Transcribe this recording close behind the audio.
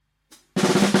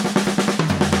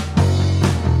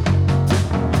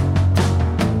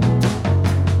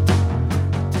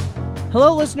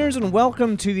Hello, listeners, and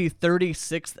welcome to the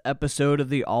 36th episode of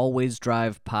the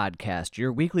AllWaysDrive podcast,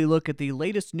 your weekly look at the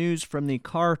latest news from the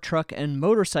car, truck, and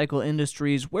motorcycle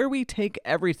industries, where we take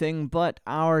everything but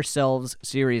ourselves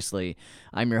seriously.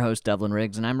 I'm your host, Devlin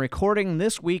Riggs, and I'm recording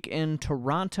this week in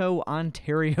Toronto,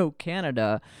 Ontario,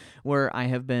 Canada, where I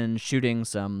have been shooting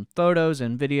some photos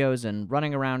and videos and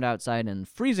running around outside in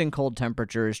freezing cold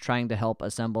temperatures trying to help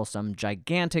assemble some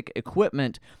gigantic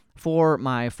equipment for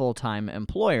my full-time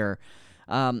employer.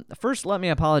 First, let me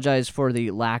apologize for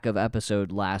the lack of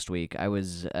episode last week. I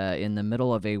was in the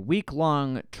middle of a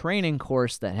week-long training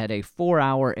course that had a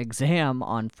 4-hour exam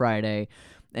on Friday,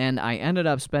 and I ended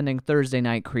up spending Thursday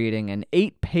night creating an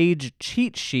 8-page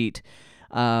cheat sheet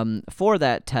for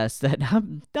that test that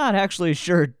I'm not actually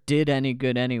sure did any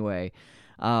good anyway.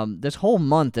 This whole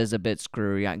month is a bit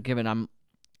screwy, given I'm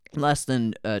less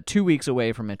than 2 weeks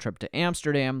away from a trip to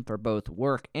Amsterdam for both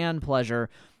work and pleasure.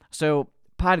 So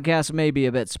podcast may be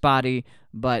a bit spotty,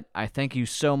 but I thank you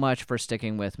so much for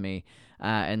sticking with me.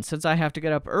 And since I have to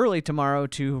get up early tomorrow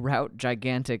to route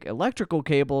gigantic electrical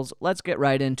cables, let's get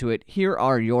right into it. Here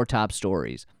are your top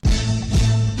stories.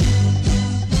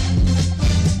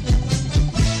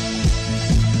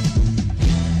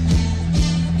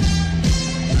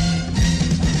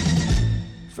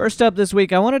 First up this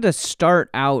week, I wanted to start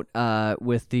out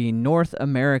with the North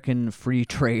American Free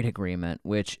Trade Agreement,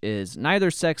 which is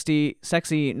neither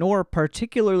sexy nor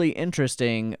particularly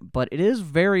interesting, but it is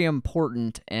very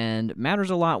important and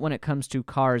matters a lot when it comes to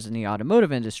cars in the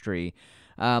automotive industry.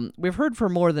 We've heard for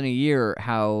more than a year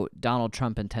how Donald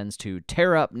Trump intends to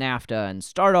tear up NAFTA and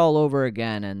start all over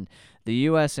again, and the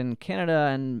U.S. and Canada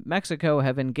and Mexico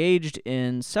have engaged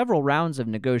in several rounds of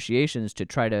negotiations to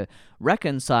try to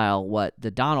reconcile what the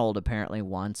Donald apparently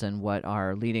wants and what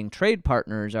our leading trade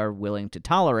partners are willing to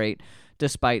tolerate,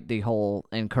 despite the whole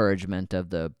encouragement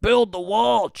of the "build the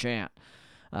wall" chant.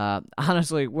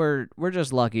 Honestly, we're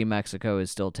just lucky Mexico is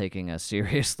still taking us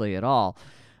seriously at all.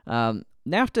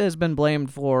 NAFTA has been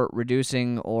blamed for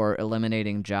reducing or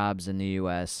eliminating jobs in the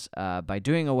U.S. By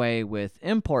doing away with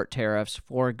import tariffs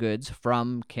for goods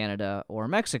from Canada or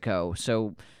Mexico.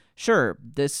 So, sure,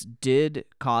 this did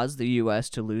cause the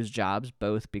U.S. to lose jobs,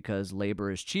 both because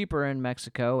labor is cheaper in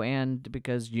Mexico and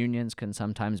because unions can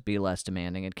sometimes be less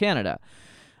demanding in Canada.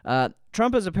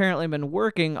 Trump has apparently been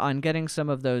working on getting some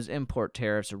of those import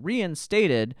tariffs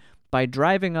reinstated by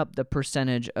driving up the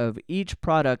percentage of each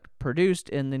product produced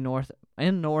in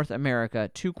North America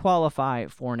to qualify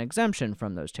for an exemption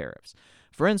from those tariffs.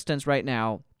 For instance, right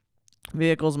now,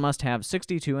 vehicles must have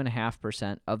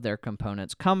 62.5% of their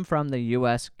components come from the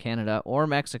U.S., Canada, or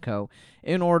Mexico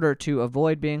in order to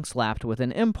avoid being slapped with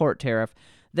an import tariff,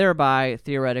 thereby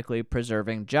theoretically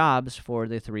preserving jobs for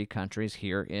the three countries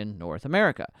here in North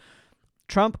America.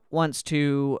 Trump wants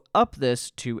to up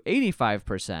this to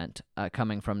 85%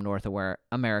 coming from North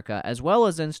America, as well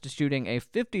as instituting a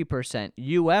 50%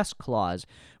 U.S. clause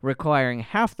requiring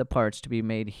half the parts to be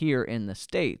made here in the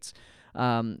States.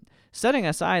 Setting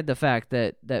aside the fact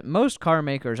that most car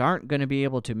makers aren't going to be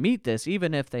able to meet this,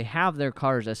 even if they have their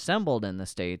cars assembled in the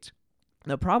States,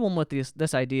 the problem with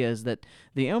this idea is that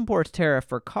the import tariff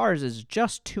for cars is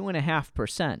just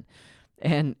 2.5%.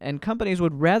 And companies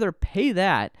would rather pay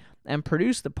that and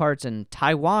produce the parts in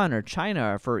Taiwan or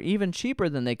China for even cheaper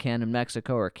than they can in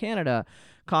Mexico or Canada,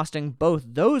 costing both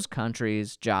those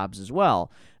countries jobs as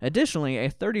well. Additionally,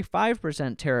 a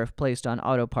 35% tariff placed on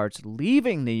auto parts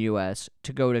leaving the U.S.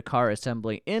 to go to car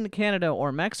assembly in Canada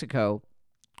or Mexico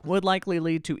would likely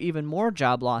lead to even more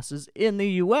job losses in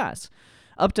the U.S.,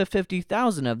 up to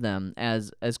 50,000 of them,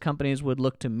 as companies would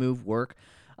look to move work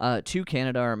to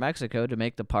Canada or Mexico to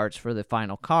make the parts for the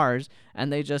final cars,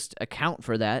 and they just account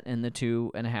for that in the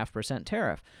 2.5%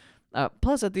 tariff.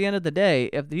 Plus, at the end of the day,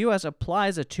 if the U.S.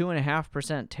 applies a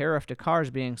 2.5% tariff to cars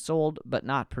being sold but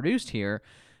not produced here,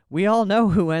 we all know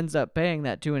who ends up paying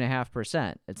that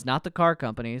 2.5%. It's not the car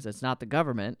companies, it's not the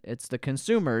government, it's the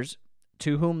consumers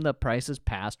to whom the price is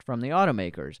passed from the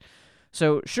automakers.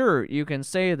 So, sure, you can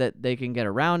say that they can get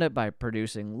around it by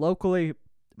producing locally,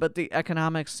 but the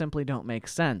economics simply don't make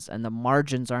sense, and the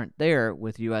margins aren't there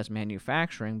with U.S.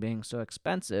 manufacturing being so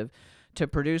expensive to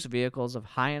produce vehicles of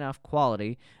high enough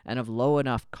quality and of low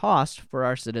enough cost for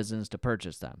our citizens to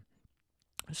purchase them.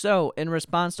 So, in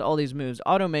response to all these moves,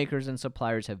 automakers and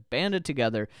suppliers have banded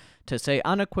together to say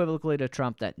unequivocally to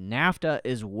Trump that NAFTA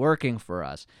is working for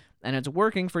us, and it's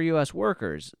working for U.S.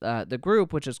 workers. The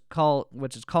group, which is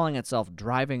calling itself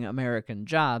Driving American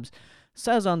Jobs,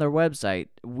 says on their website,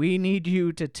 "We need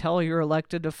you to tell your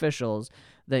elected officials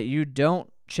that you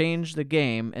don't change the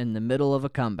game in the middle of a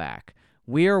comeback.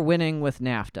 We are winning with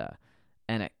NAFTA,"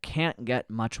 and it can't get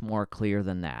much more clear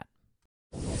than that.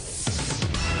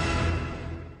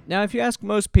 Now, if you ask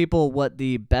most people what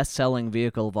the best-selling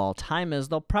vehicle of all time is,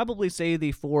 they'll probably say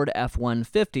the Ford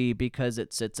F-150 because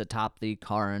it sits atop the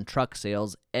car and truck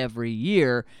sales every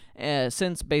year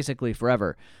since basically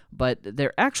forever. But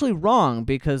they're actually wrong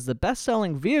because the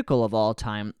best-selling vehicle of all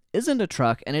time isn't a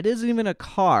truck and it isn't even a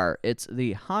car. It's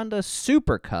the Honda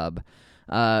Super Cub,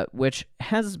 which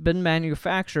has been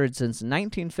manufactured since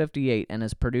 1958 and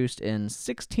is produced in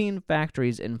 16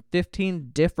 factories in 15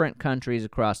 different countries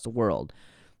across the world.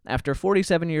 After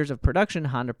 47 years of production,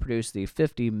 Honda produced the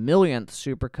 50 millionth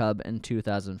Super Cub in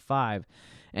 2005.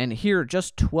 And here,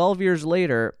 just 12 years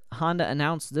later, Honda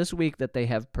announced this week that they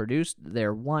have produced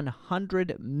their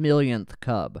 100 millionth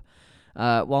Cub.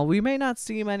 While we may not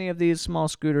see many of these small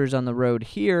scooters on the road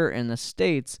here in the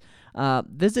States,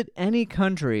 visit any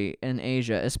country in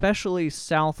Asia, especially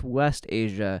Southwest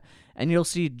Asia, and you'll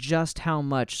see just how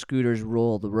much scooters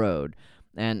rule the road.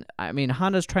 And, I mean,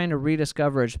 Honda's trying to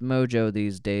rediscover its mojo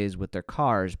these days with their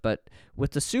cars, but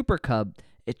with the Super Cub,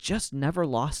 it just never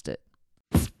lost it.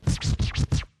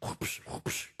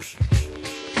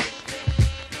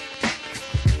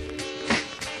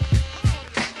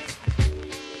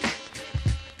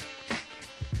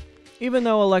 Even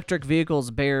though electric vehicles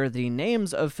bear the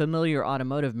names of familiar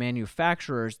automotive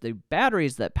manufacturers, the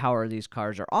batteries that power these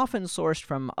cars are often sourced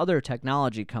from other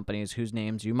technology companies whose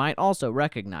names you might also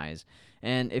recognize.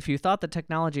 And if you thought the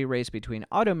technology race between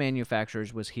auto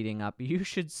manufacturers was heating up, you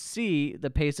should see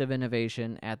the pace of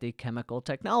innovation at the chemical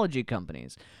technology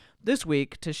companies. This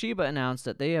week, Toshiba announced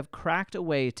that they have cracked a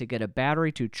way to get a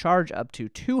battery to charge up to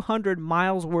 200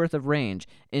 miles worth of range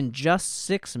in just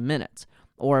 6 minutes,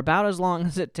 or about as long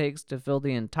as it takes to fill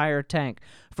the entire tank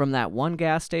from that one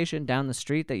gas station down the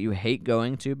street that you hate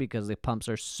going to because the pumps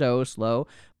are so slow.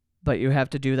 But you have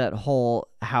to do that whole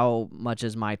how much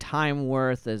is my time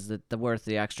worth? Is it worth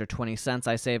the extra 20 cents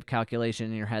I save calculation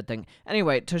in your head thing?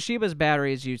 Anyway, Toshiba's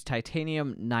batteries use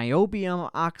titanium niobium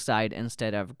oxide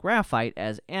instead of graphite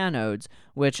as anodes,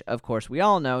 which, of course, we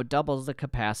all know doubles the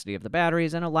capacity of the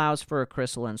batteries and allows for a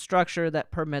crystalline structure that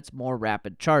permits more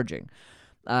rapid charging.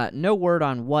 No word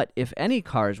on what, if any,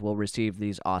 cars will receive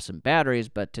these awesome batteries,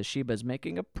 but Toshiba's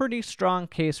making a pretty strong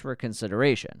case for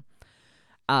consideration.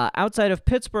 Outside of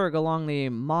Pittsburgh, along the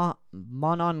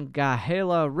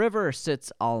Monongahela River,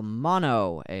 sits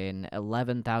Almano, an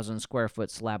 11,000 square foot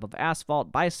slab of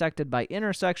asphalt bisected by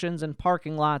intersections and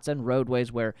parking lots and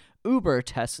roadways where Uber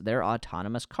tests their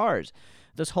autonomous cars.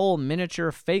 This whole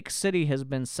miniature fake city has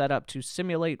been set up to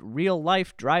simulate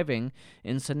real-life driving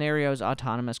in scenarios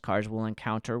autonomous cars will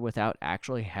encounter without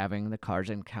actually having the cars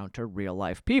encounter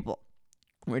real-life people,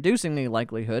 reducing the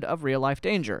likelihood of real-life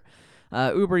danger.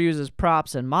 Uber uses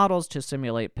props and models to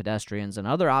simulate pedestrians and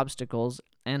other obstacles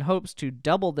and hopes to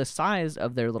double the size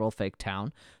of their little fake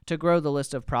town to grow the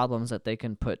list of problems that they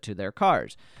can put to their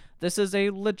cars. This is a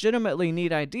legitimately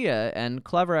neat idea and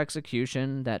clever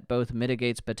execution that both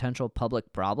mitigates potential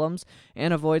public problems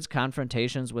and avoids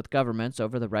confrontations with governments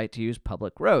over the right to use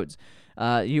public roads.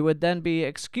 You would then be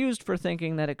excused for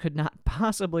thinking that it could not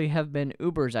possibly have been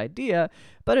Uber's idea,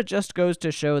 but it just goes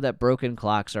to show that broken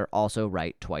clocks are also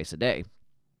right twice a day.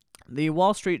 The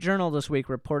Wall Street Journal this week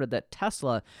reported that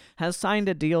Tesla has signed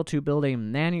a deal to build a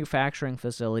manufacturing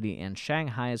facility in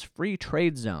Shanghai's free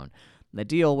trade zone. The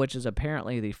deal, which is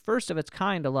apparently the first of its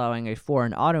kind allowing a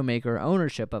foreign automaker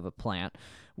ownership of a plant,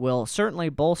 will certainly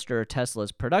bolster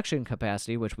Tesla's production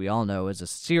capacity, which we all know is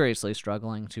seriously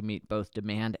struggling to meet both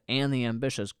demand and the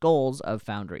ambitious goals of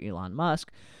founder Elon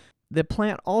Musk. The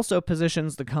plant also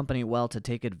positions the company well to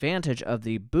take advantage of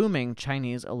the booming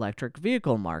Chinese electric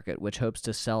vehicle market, which hopes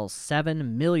to sell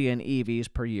 7 million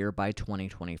EVs per year by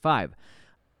 2025.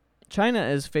 China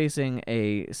is facing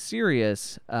a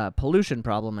serious pollution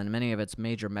problem in many of its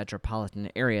major metropolitan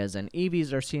areas, and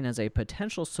EVs are seen as a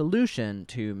potential solution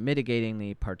to mitigating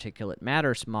the particulate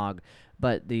matter smog,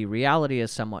 but the reality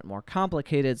is somewhat more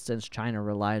complicated since China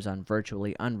relies on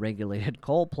virtually unregulated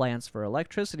coal plants for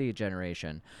electricity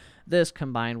generation. This,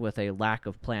 combined with a lack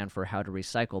of plan for how to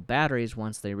recycle batteries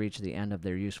once they reach the end of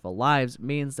their useful lives,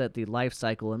 means that the life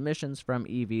cycle emissions from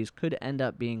EVs could end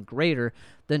up being greater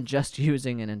than just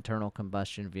using an internal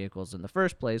combustion vehicles in the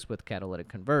first place with catalytic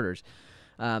converters.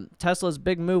 Tesla's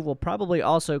big move will probably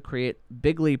also create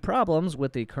bigly problems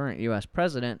with the current U.S.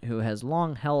 president, who has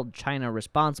long held China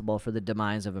responsible for the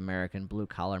demise of American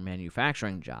blue-collar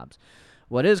manufacturing jobs.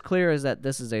 What is clear is that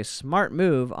this is a smart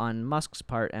move on Musk's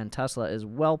part, and Tesla is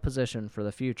well positioned for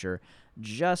the future.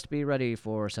 Just be ready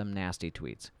for some nasty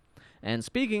tweets. And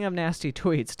speaking of nasty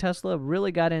tweets, Tesla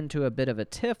really got into a bit of a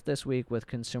tiff this week with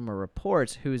Consumer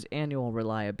Reports, whose annual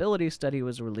reliability study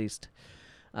was released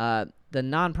The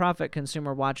nonprofit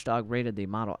consumer watchdog rated the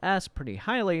Model S pretty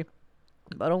highly,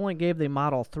 but only gave the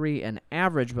Model 3 an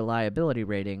average reliability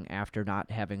rating after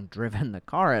not having driven the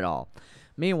car at all.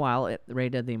 Meanwhile, it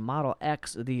rated the Model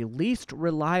X the least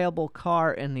reliable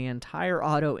car in the entire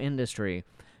auto industry,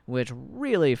 which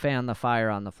really fanned the fire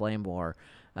on the flame war.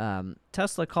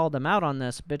 Tesla called them out on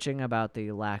this, bitching about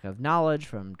the lack of knowledge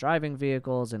from driving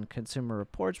vehicles, and Consumer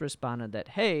Reports responded that,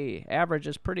 hey, average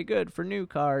is pretty good for new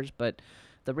cars, but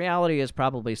the reality is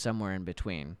probably somewhere in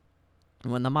between.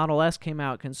 When the Model S came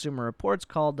out, Consumer Reports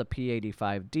called the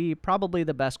P85D probably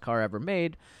the best car ever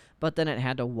made, but then it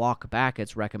had to walk back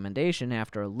its recommendation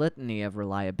after a litany of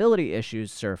reliability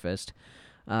issues surfaced.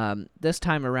 This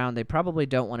time around, they probably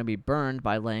don't want to be burned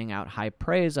by laying out high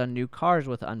praise on new cars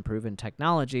with unproven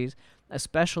technologies,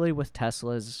 especially with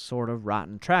Tesla's sort of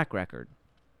rotten track record.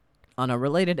 On a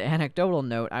related anecdotal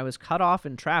note, I was cut off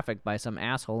in traffic by some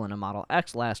asshole in a Model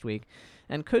X last week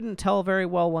and couldn't tell very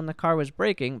well when the car was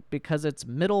braking because its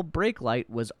middle brake light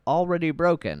was already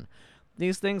broken.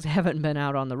 These things haven't been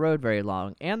out on the road very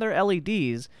long, and they're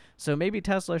LEDs, so maybe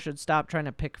Tesla should stop trying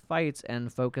to pick fights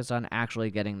and focus on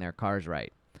actually getting their cars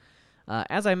right.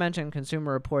 As I mentioned,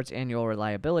 Consumer Reports' annual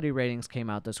reliability ratings came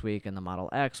out this week, and the Model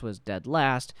X was dead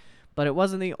last, but it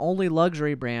wasn't the only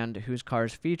luxury brand whose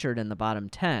cars featured in the bottom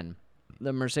 10.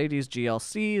 The Mercedes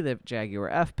GLC, the Jaguar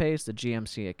F-Pace, the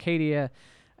GMC Acadia.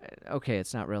 Okay,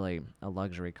 it's not really a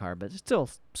luxury car, but it's still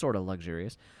sort of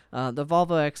luxurious. The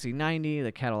Volvo XC90,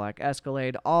 the Cadillac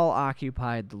Escalade, all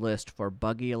occupied the list for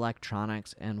buggy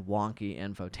electronics and wonky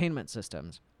infotainment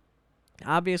systems.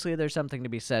 Obviously, there's something to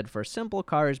be said for simple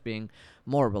cars being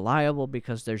more reliable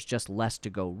because there's just less to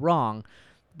go wrong,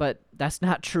 but that's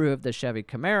not true of the Chevy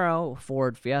Camaro,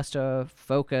 Ford Fiesta,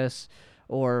 Focus,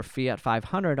 or Fiat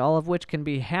 500, all of which can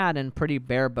be had in pretty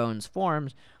bare-bones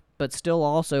forms, but still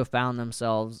also found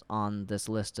themselves on this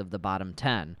list of the bottom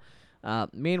 10.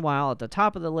 Meanwhile, at the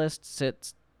top of the list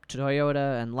sits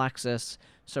Toyota and Lexus,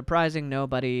 surprising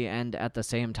nobody and at the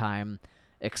same time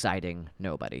exciting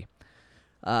nobody.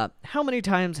 How many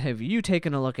times have you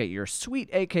taken a look at your sweet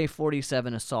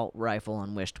AK-47 assault rifle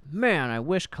and wished, man, I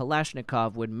wish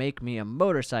Kalashnikov would make me a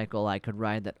motorcycle I could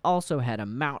ride that also had a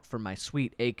mount for my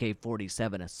sweet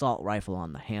AK-47 assault rifle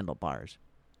on the handlebars?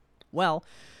 Well,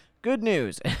 good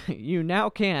news. You now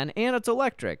can, and it's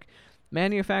electric.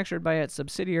 Manufactured by its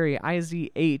subsidiary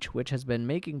IZH, which has been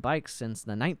making bikes since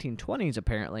the 1920s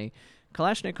apparently,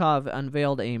 Kalashnikov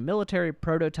unveiled a military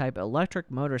prototype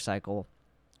electric motorcycle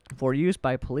for use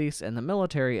by police and the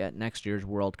military at next year's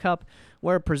World Cup,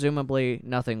 where presumably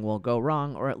nothing will go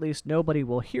wrong, or at least nobody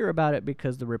will hear about it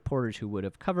because the reporters who would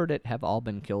have covered it have all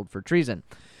been killed for treason.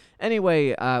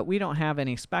 Anyway, we don't have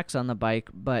any specs on the bike,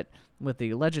 but with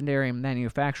the legendary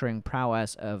manufacturing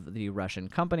prowess of the Russian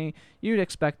company, you'd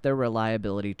expect their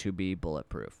reliability to be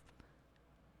bulletproof.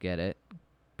 Get it?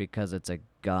 Because it's a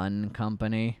gun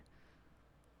company?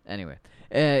 Anyway,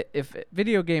 if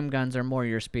video game guns are more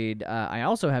your speed, I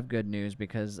also have good news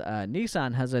because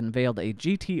Nissan has unveiled a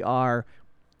GT-R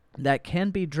that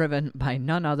can be driven by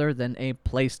none other than a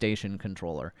PlayStation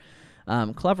controller.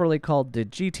 Cleverly called the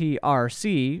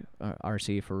GT-RC,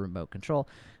 RC for remote control,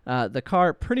 the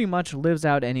car pretty much lives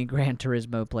out any Gran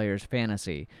Turismo player's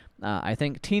fantasy. I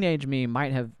think teenage me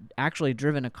might have actually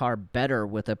driven a car better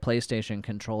with a PlayStation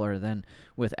controller than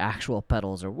with actual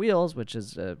pedals or wheels, which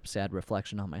is a sad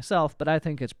reflection on myself, but I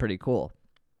think it's pretty cool.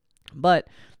 But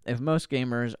if most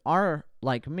gamers are,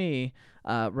 like me,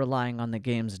 relying on the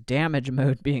game's damage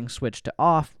mode being switched to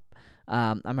off,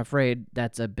 I'm afraid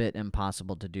that's a bit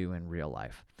impossible to do in real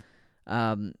life.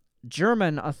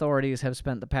 German authorities have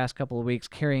spent the past couple of weeks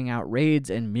carrying out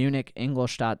raids in Munich,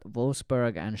 Ingolstadt,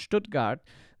 Wolfsburg, and Stuttgart,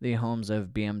 the homes of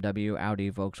BMW, Audi,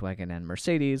 Volkswagen, and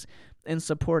Mercedes, in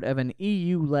support of an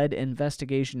EU-led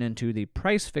investigation into the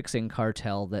price-fixing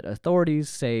cartel that authorities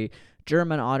say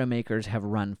German automakers have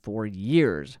run for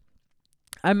years.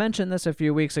 I mentioned this a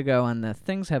few weeks ago, and the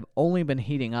things have only been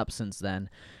heating up since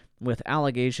then, with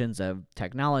allegations of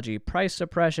technology price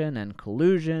suppression and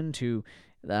collusion to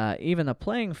even the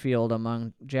playing field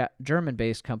among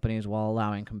German-based companies, while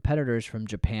allowing competitors from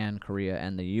Japan, Korea,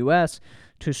 and the U.S.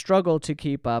 to struggle to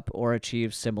keep up or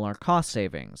achieve similar cost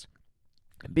savings.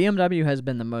 BMW has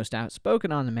been the most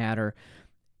outspoken on the matter,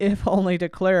 if only to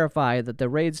clarify that the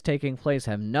raids taking place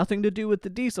have nothing to do with the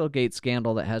Dieselgate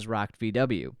scandal that has rocked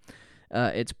VW.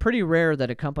 It's pretty rare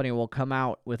that a company will come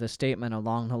out with a statement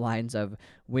along the lines of,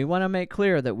 we want to make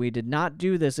clear that we did not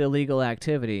do this illegal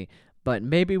activity, but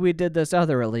maybe we did this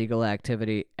other illegal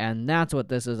activity, and that's what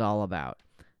this is all about.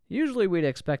 Usually we'd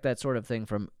expect that sort of thing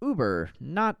from Uber,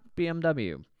 not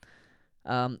BMW.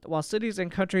 While cities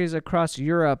and countries across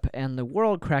Europe and the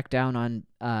world crack down on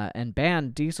and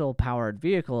ban diesel-powered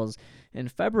vehicles, in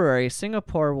February,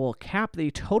 Singapore will cap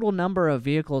the total number of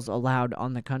vehicles allowed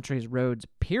on the country's roads,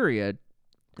 period,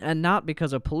 and not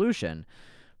because of pollution.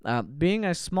 Being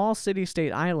a small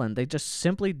city-state island, they just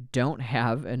simply don't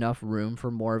have enough room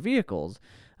for more vehicles,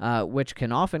 which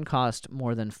can often cost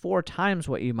more than 4 times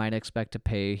what you might expect to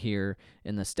pay here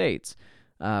in the States.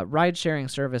 Ride-sharing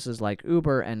services like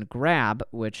Uber and Grab,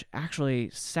 which actually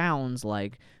sounds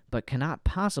like but cannot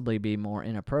possibly be more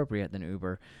inappropriate than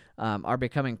Uber, are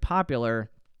becoming popular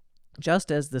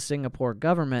just as the Singapore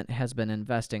government has been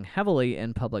investing heavily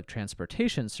in public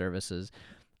transportation services.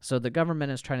 So the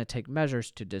government is trying to take measures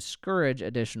to discourage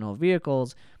additional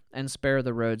vehicles and spare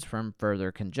the roads from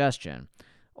further congestion.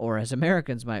 Or as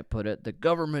Americans might put it, the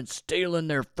government's stealing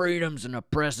their freedoms and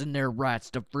oppressing their rights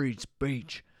to free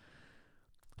speech.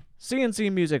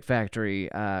 CNC Music Factory,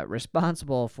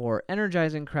 responsible for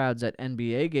energizing crowds at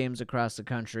NBA games across the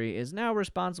country, is now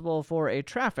responsible for a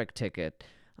traffic ticket,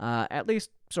 at least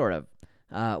sort of.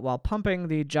 While pumping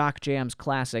the Jock Jams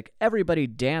classic Everybody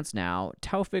Dance Now,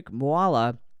 Taufik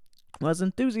Mualla was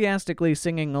enthusiastically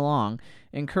singing along,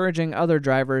 encouraging other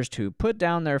drivers to put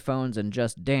down their phones and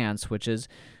just dance, which is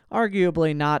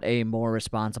arguably not a more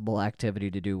responsible activity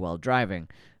to do while driving.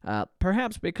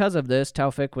 Perhaps because of this,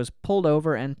 Taufik was pulled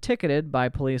over and ticketed by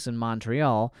police in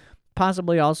Montreal,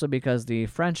 possibly also because the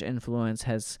French influence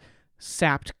has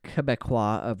sapped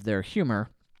Quebecois of their humor.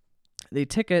 The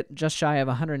ticket, just shy of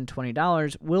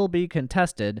 $120, will be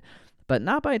contested, but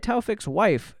not by Taufik's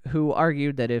wife, who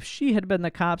argued that if she had been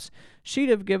the cops, she'd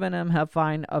have given him a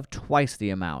fine of twice the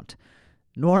amount.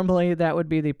 Normally, that would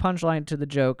be the punchline to the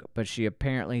joke, but she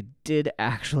apparently did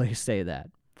actually say that.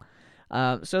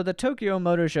 So the Tokyo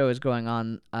Motor Show is going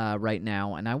on right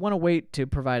now, and I want to wait to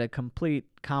provide a complete,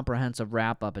 comprehensive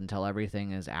wrap-up until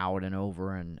everything is out and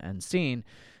over and seen,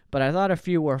 but I thought a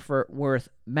few were worth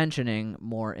mentioning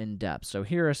more in depth. So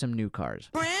here are some new cars.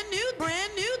 Brand new.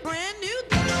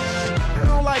 I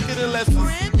don't like it unless it's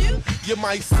brand new. You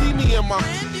might see me in my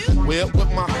whip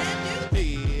with my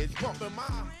head bumping my.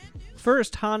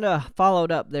 First, Honda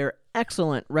followed up their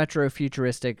excellent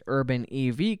retro-futuristic urban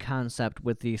EV concept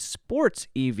with the sports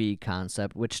EV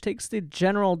concept, which takes the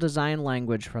general design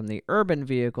language from the urban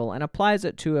vehicle and applies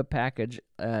it to a package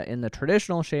in the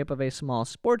traditional shape of a small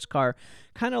sports car,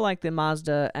 kind of like the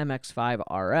Mazda MX-5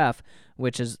 RF,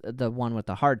 which is the one with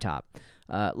the hardtop.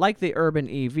 Like the urban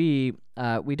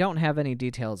EV, we don't have any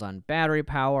details on battery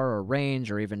power or range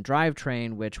or even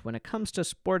drivetrain, which when it comes to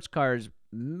sports cars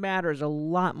matters a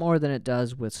lot more than it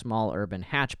does with small urban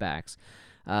hatchbacks.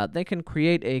 They can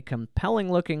create a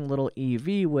compelling-looking little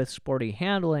EV with sporty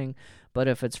handling, but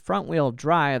if it's front-wheel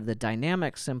drive, the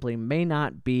dynamics simply may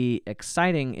not be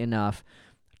exciting enough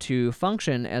to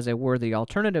function as a worthy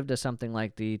alternative to something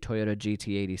like the Toyota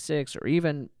GT86 or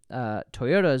even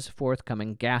Toyota's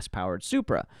forthcoming gas-powered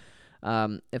Supra.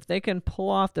 If they can pull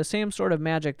off the same sort of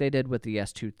magic they did with the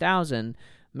S2000,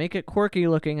 make it quirky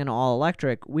looking and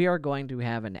all-electric, we are going to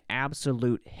have an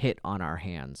absolute hit on our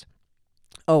hands.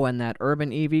 Oh, and that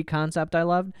urban EV concept I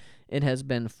loved, it has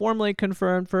been formally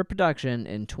confirmed for production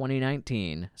in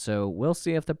 2019, so we'll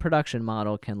see if the production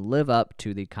model can live up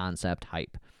to the concept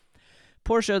hype.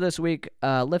 Porsche this week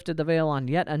lifted the veil on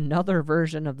yet another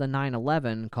version of the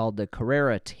 911 called the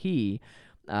Carrera T.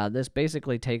 This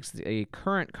basically takes the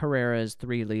current Carrera's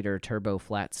 3-liter turbo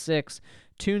flat 6,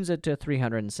 tunes it to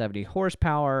 370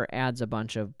 horsepower, adds a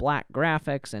bunch of black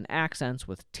graphics and accents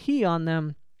with T on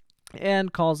them,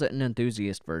 and calls it an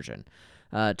enthusiast version.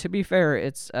 To be fair,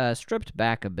 it's stripped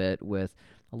back a bit with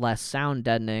less sound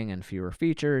deadening and fewer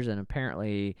features, and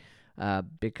apparently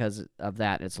because of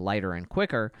that, it's lighter and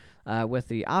quicker, with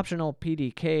the optional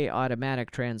PDK automatic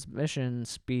transmission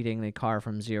speeding the car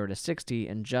from 0 to 60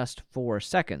 in just 4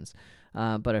 seconds.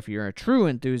 But if you're a true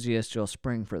enthusiast, you'll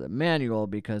spring for the manual,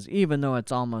 because even though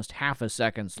it's almost half a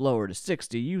second slower to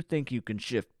 60, you think you can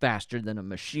shift faster than a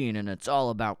machine, and it's all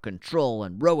about control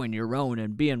and rowing your own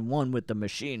and being one with the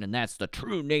machine, and that's the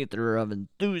true nature of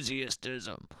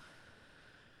enthusiastism.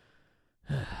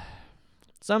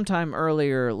 Sometime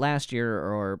earlier last year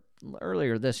or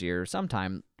earlier this year,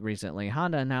 sometime recently,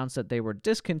 Honda announced that they were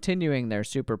discontinuing their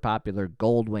super popular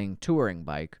Goldwing touring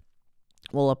bike.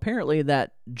 Well, apparently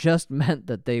that just meant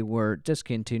that they were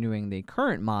discontinuing the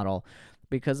current model,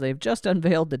 because they've just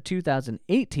unveiled the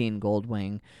 2018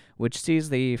 Goldwing, which sees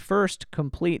the first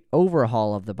complete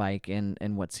overhaul of the bike in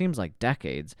what seems like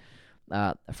decades.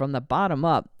 From the bottom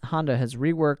up, Honda has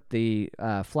reworked the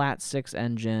flat 6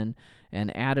 engine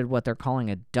and added what they're calling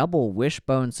a double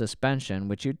wishbone suspension,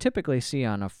 which you typically see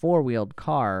on a four-wheeled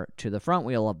car, to the front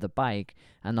wheel of the bike,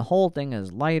 and the whole thing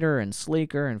is lighter and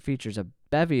sleeker and features a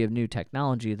bevy of new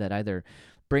technology that either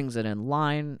brings it in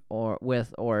line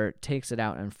or takes it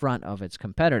out in front of its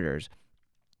competitors.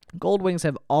 Goldwings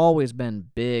have always been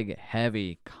big,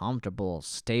 heavy, comfortable,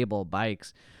 stable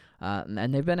bikes,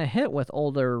 and they've been a hit with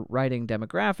older riding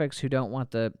demographics who don't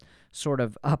want the sort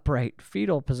of upright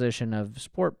fetal position of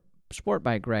sport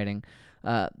bike riding.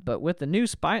 But with the new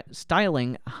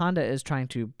styling, Honda is trying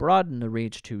to broaden the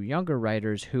reach to younger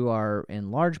riders who are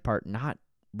in large part not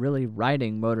really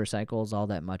riding motorcycles all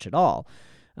that much at all.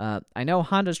 I know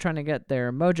Honda's trying to get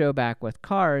their mojo back with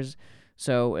cars,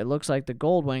 so it looks like the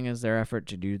Goldwing is their effort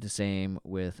to do the same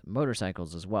with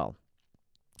motorcycles as well.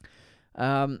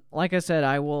 Like I said,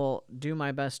 I will do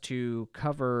my best to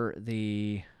cover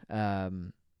the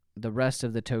rest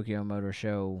of the Tokyo Motor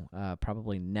Show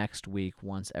probably next week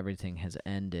once everything has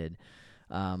ended.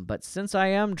 But since I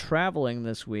am traveling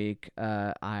this week,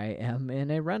 I am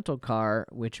in a rental car,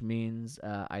 which means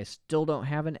I still don't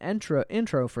have an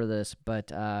intro for this,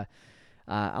 but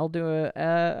I'll do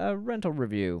a rental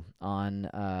review on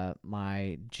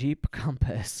my Jeep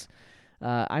Compass.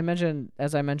 As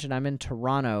I mentioned, I'm in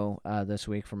Toronto this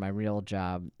week for my real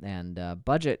job, and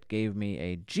Budget gave me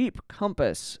a Jeep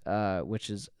Compass, which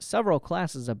is several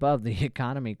classes above the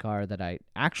economy car that I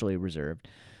actually reserved.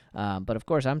 But of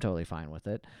course, I'm totally fine with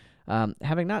it.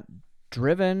 Having not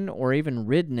driven or even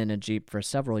ridden in a Jeep for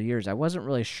several years, I wasn't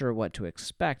really sure what to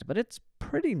expect, but it's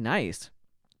pretty nice.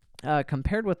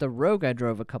 Compared with the Rogue I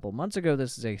drove a couple months ago,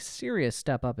 this is a serious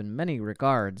step up in many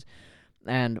regards.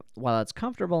 And while it's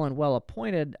comfortable and well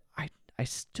appointed, I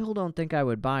still don't think I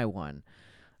would buy one.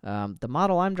 The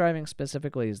model I'm driving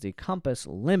specifically is the Compass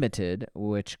Limited,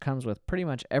 which comes with pretty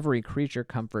much every creature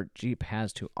comfort Jeep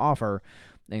has to offer,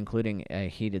 including a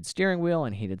heated steering wheel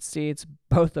and heated seats,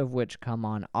 both of which come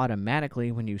on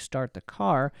automatically when you start the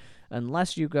car,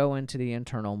 unless you go into the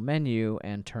internal menu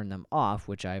and turn them off,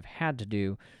 which I've had to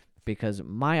do because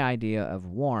my idea of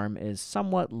warm is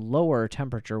somewhat lower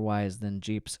temperature-wise than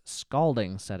Jeep's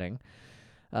scalding setting.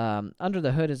 Under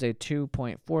the hood is a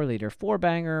 2.4-liter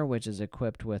four-banger, which is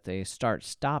equipped with a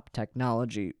start-stop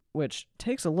technology, which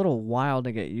takes a little while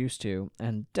to get used to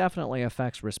and definitely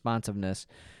affects responsiveness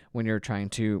when you're trying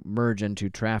to merge into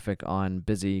traffic on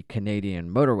busy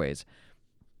Canadian motorways.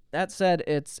 That said,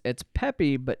 it's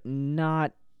peppy, but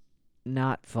not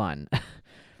fun.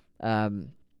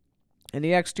 In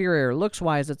the exterior,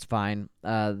 looks-wise, it's fine.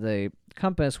 The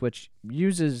Compass, which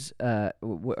uses,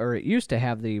 or it used to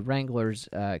have the Wrangler's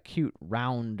cute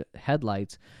round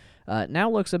headlights, now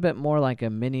looks a bit more like a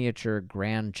miniature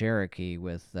Grand Cherokee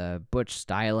with butch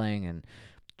styling and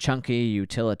chunky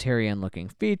utilitarian-looking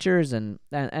features, and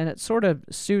it sort of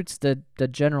suits the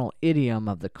general idiom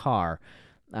of the car.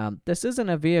 This isn't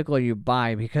a vehicle you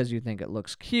buy because you think it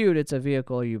looks cute. It's a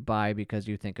vehicle you buy because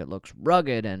you think it looks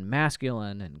rugged and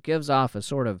masculine and gives off a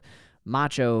sort of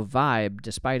macho vibe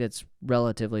despite its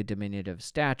relatively diminutive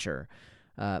stature.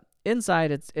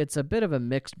 Inside, it's a bit of a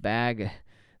mixed bag.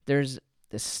 There's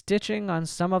the stitching on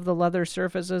some of the leather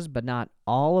surfaces, but not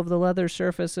all of the leather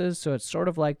surfaces, so it's sort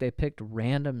of like they picked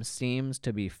random seams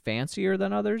to be fancier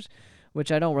than others, which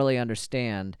I don't really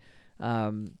understand.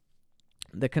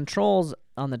 The controls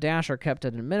on the dash are kept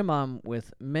at a minimum,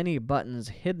 with many buttons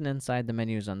hidden inside the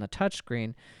menus on the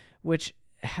touchscreen, which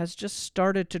has just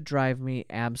started to drive me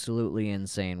absolutely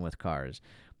insane with cars.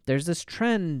 There's this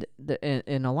trend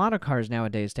in a lot of cars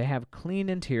nowadays to have clean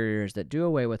interiors that do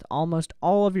away with almost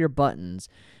all of your buttons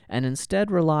and instead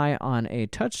rely on a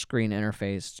touchscreen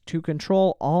interface to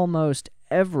control almost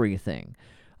everything.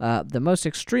 The most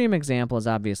extreme example is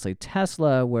obviously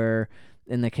Tesla, where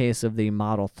in the case of the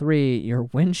Model 3, your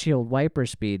windshield wiper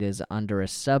speed is under a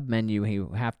sub-menu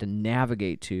you have to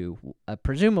navigate to,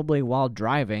 presumably while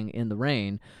driving in the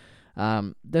rain.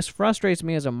 This frustrates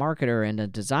me as a marketer and a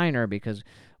designer because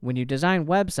when you design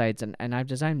websites, and I've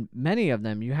designed many of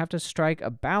them, you have to strike a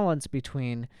balance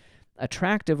between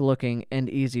attractive looking and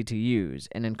easy to use.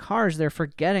 And in cars, they're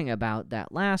forgetting about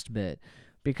that last bit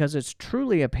because it's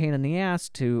truly a pain in the ass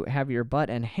to have your butt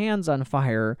and hands on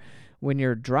fire when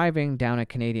you're driving down a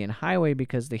Canadian highway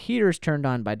because the heater's turned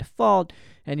on by default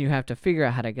and you have to figure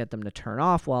out how to get them to turn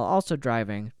off while also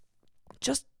driving.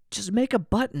 Just make a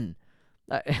button.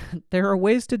 There are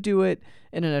ways to do it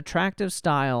in an attractive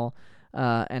style,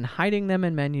 and hiding them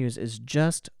in menus is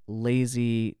just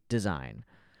lazy design.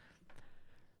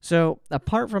 So,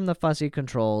 apart from the fussy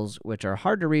controls, which are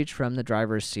hard to reach from the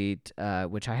driver's seat,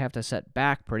 which I have to set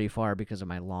back pretty far because of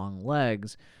my long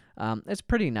legs, it's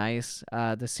pretty nice.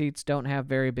 The seats don't have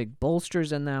very big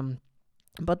bolsters in them,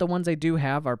 but the ones they do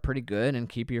have are pretty good and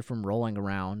keep you from rolling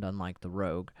around, unlike the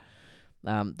Rogue.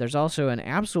 There's also an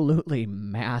absolutely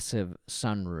massive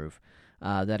sunroof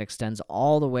that extends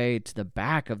all the way to the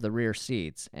back of the rear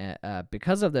seats.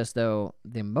 Because of this, though,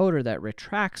 the motor that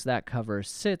retracts that cover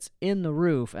sits in the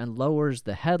roof and lowers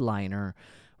the headliner,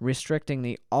 restricting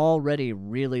the already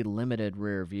really limited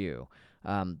rear view.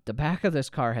 The back of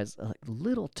this car has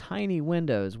little tiny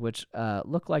windows, which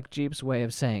look like Jeep's way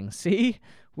of saying, "See,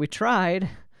 we tried."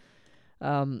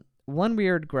 One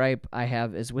weird gripe I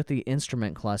have is with the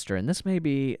instrument cluster, and this may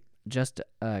be just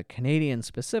a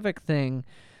Canadian-specific thing,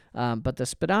 but the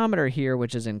speedometer here,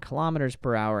 which is in kilometers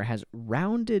per hour, has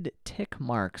rounded tick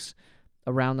marks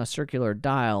around the circular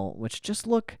dial, which just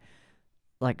look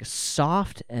like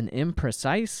soft and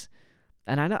imprecise.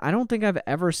 And I don't think I've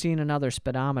ever seen another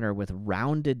speedometer with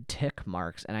rounded tick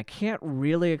marks, and I can't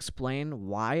really explain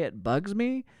why it bugs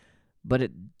me, but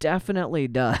it definitely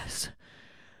does.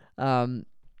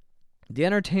 The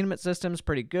entertainment system's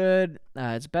pretty good.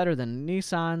 It's better than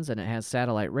Nissan's, and it has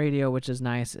satellite radio, which is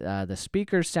nice. The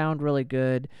speakers sound really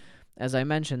good. As I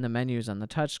mentioned, the menus on the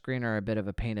touchscreen are a bit of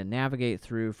a pain to navigate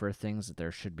through for things that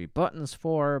there should be buttons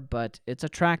for, but it's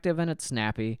attractive and it's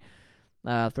snappy.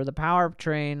 For the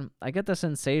powertrain, I get the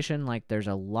sensation like there's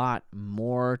a lot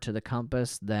more to the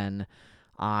Compass than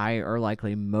I, or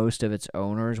likely most of its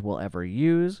owners, will ever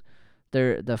use.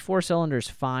 The 4-cylinder's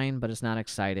fine, but it's not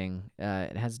exciting.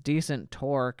 It has decent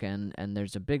torque, and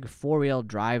there's a big 4-wheel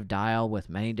drive dial with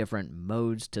many different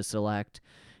modes to select.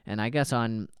 And I guess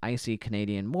on icy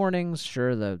Canadian mornings,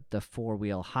 sure, the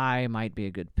 4-wheel high might be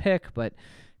a good pick, but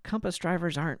Compass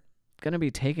drivers aren't going to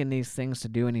be taking these things to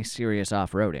do any serious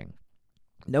off-roading.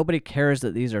 Nobody cares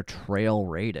that these are trail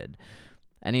rated.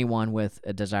 Anyone with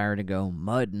a desire to go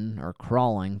mudding or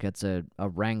crawling gets a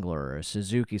Wrangler or a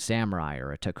Suzuki Samurai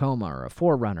or a Tacoma or a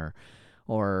 4Runner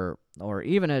or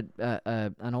even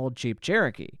an old Jeep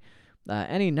Cherokee.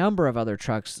 Any number of other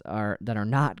trucks that are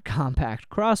not compact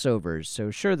crossovers.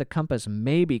 So sure, the Compass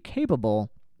may be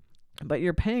capable, but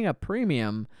you're paying a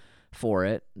premium for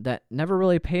it that never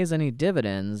really pays any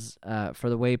dividends for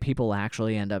the way people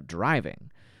actually end up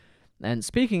driving. And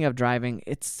speaking of driving,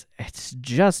 it's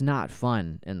just not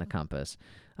fun in the Compass.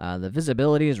 The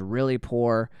visibility is really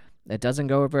poor. It doesn't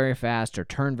go very fast or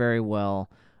turn very well,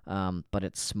 but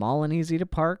it's small and easy to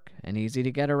park and easy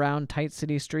to get around tight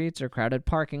city streets or crowded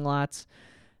parking lots.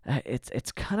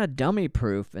 It's kind of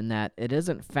dummy-proof in that it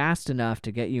isn't fast enough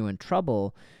to get you in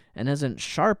trouble and isn't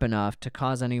sharp enough to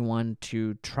cause anyone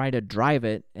to try to drive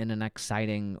it in an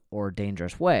exciting or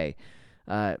dangerous way.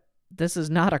 This is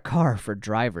not a car for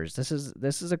drivers. This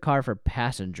is a car for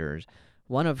passengers,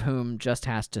 one of whom just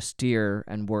has to steer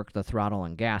and work the throttle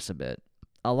and gas a bit.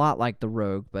 A lot like the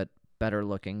Rogue, but better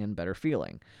looking and better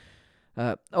feeling.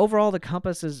 Overall, the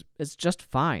Compass is just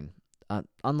fine.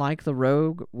 Unlike the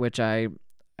Rogue, which I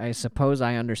suppose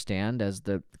I understand as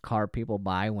the car people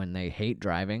buy when they hate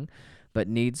driving, but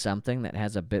need something that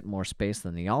has a bit more space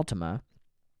than the Altima,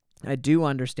 I do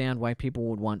understand why people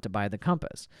would want to buy the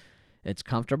Compass. It's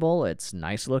comfortable, it's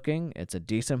nice looking, it's a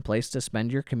decent place to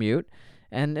spend your commute,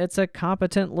 and it's a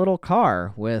competent little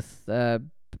car with, a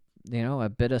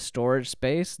bit of storage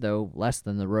space, though less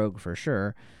than the Rogue for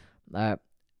sure.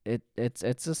 It's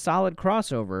a solid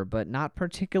crossover, but not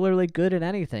particularly good at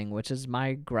anything, which is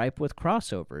my gripe with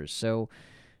crossovers. So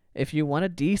if you want a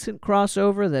decent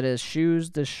crossover that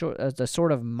eschews the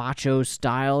sort of macho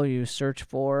style you search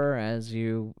for as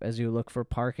you look for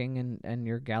parking in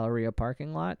your Galleria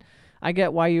parking lot, I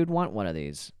get why you'd want one of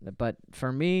these. But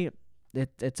for me,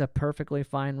 it's a perfectly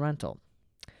fine rental.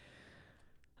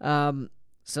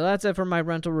 So that's it for my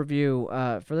rental review.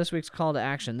 For this week's call to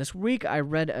action. This week I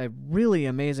read a really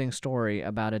amazing story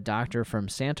about a doctor from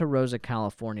Santa Rosa,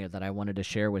 California that I wanted to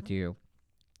share with you.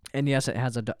 And yes, it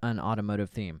has an automotive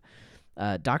theme.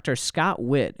 Dr. Scott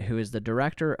Witt, who is the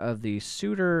director of the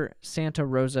Sutter Santa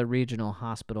Rosa Regional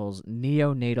Hospital's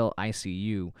neonatal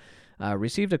ICU,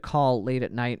 received a call late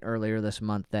at night earlier this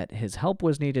month that his help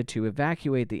was needed to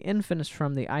evacuate the infants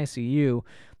from the ICU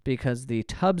because the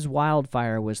Tubbs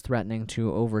wildfire was threatening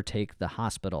to overtake the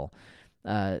hospital.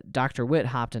 Dr. Witt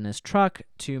hopped in his truck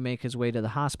to make his way to the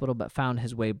hospital, but found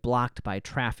his way blocked by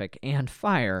traffic and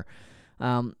fire.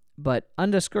 But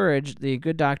undiscouraged, the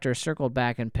good doctor circled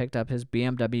back and picked up his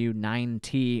BMW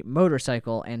 9T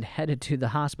motorcycle and headed to the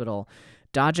hospital,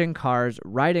 dodging cars,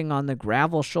 riding on the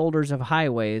gravel shoulders of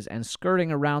highways, and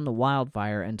skirting around the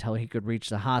wildfire until he could reach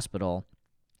the hospital,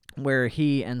 where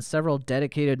he and several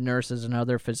dedicated nurses and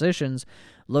other physicians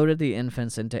loaded the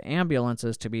infants into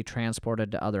ambulances to be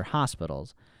transported to other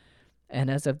hospitals.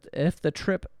 And as if the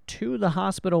trip to the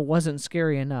hospital wasn't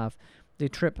scary enough, the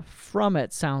trip from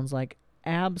it sounds like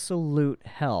absolute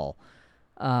hell.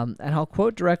 And I'll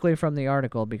quote directly from the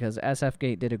article because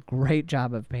SFGate did a great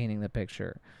job of painting the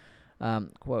picture.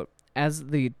 Quote, as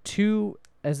the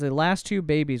last two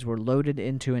babies were loaded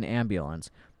into an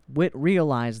ambulance, Witt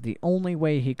realized the only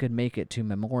way he could make it to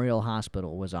Memorial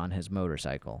Hospital was on his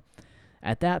motorcycle.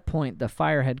 At that point, the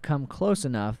fire had come close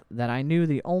enough that I knew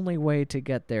the only way to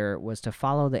get there was to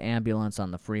follow the ambulance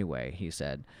on the freeway, he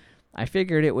said. I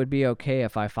figured it would be okay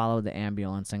if I followed the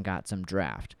ambulance and got some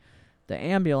draft. The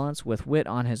ambulance, with Witt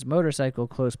on his motorcycle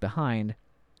close behind,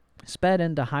 sped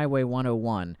into Highway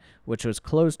 101, which was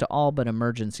closed to all but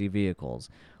emergency vehicles.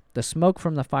 The smoke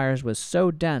from the fires was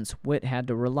so dense, Witt had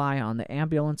to rely on the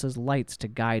ambulance's lights to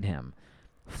guide him.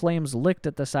 Flames licked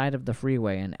at the side of the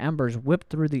freeway, and embers whipped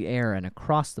through the air and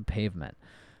across the pavement.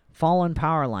 Fallen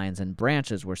power lines and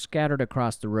branches were scattered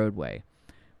across the roadway.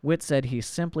 Witt said he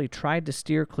simply tried to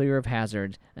steer clear of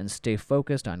hazards and stay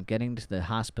focused on getting to the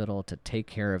hospital to take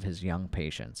care of his young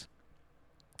patients.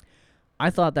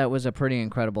 I thought that was a pretty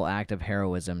incredible act of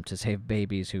heroism to save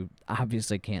babies who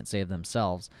obviously can't save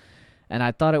themselves. And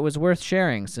I thought it was worth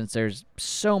sharing since there's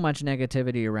so much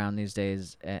negativity around these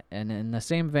days. And in the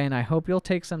same vein, I hope you'll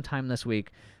take some time this week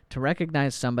to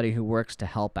recognize somebody who works to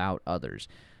help out others.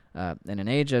 In an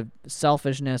age of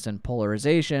selfishness and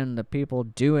polarization, the people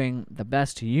doing the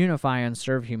best to unify and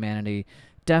serve humanity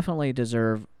definitely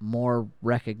deserve more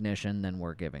recognition than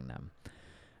we're giving them.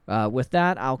 With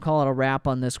that, I'll call it a wrap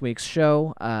on this week's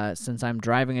show. Since I'm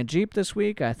driving a Jeep this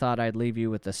week, I thought I'd leave you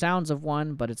with the sounds of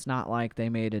one, but it's not like they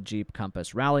made a Jeep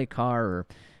Compass rally car or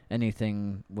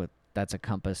anything that's a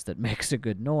Compass that makes a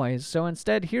good noise. So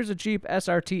instead, here's a Jeep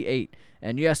SRT8,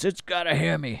 and yes, it's gotta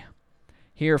hear me.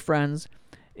 Here, friends,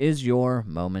 is your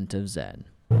moment of Zen.